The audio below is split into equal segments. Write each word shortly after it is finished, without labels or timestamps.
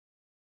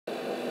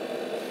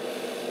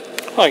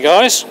Hi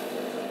guys,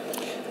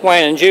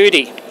 Wayne and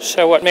Judy,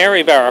 so what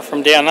Maryborough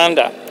from down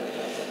under.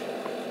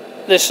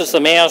 This is the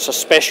Mauser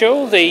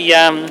Spezial, the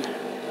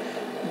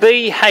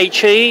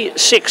BHE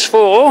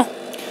 64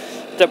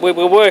 that we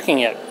were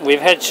working at.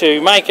 We've had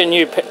to make a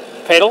new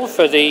pedal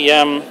for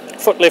the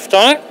foot lift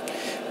on it,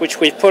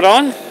 which we've put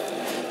on.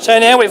 So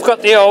now we've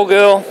got the old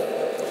girl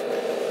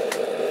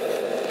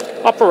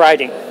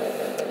operating.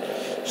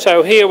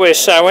 So here we're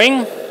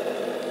sewing.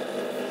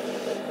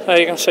 So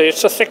you can see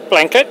it's a thick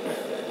blanket.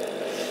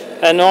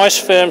 A nice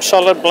firm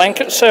solid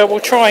blanket, so we'll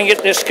try and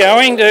get this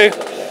going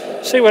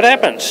to see what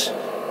happens.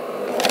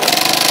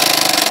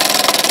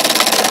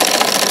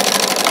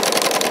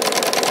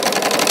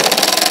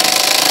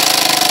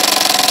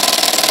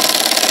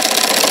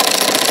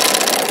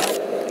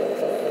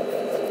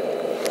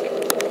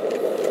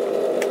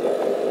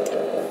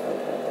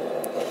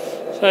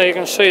 So you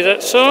can see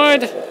that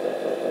side,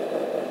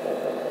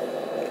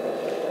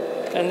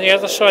 and the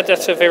other side.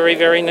 That's a very,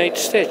 very neat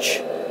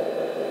stitch.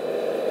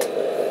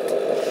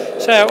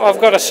 So I've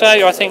got to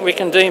say, I think we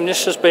can deem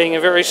this as being a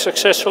very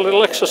successful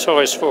little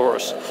exercise for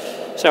us.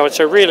 So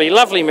it's a really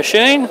lovely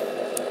machine.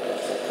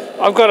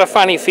 I've got a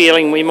funny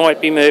feeling we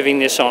might be moving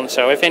this on,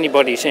 so if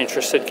anybody's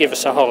interested, give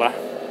us a holler.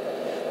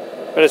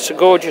 But it's a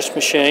gorgeous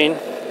machine.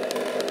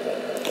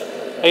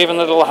 Even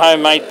the little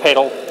homemade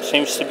pedal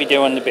seems to be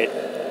doing the bit.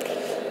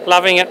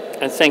 Loving it,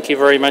 and thank you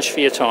very much for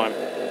your time.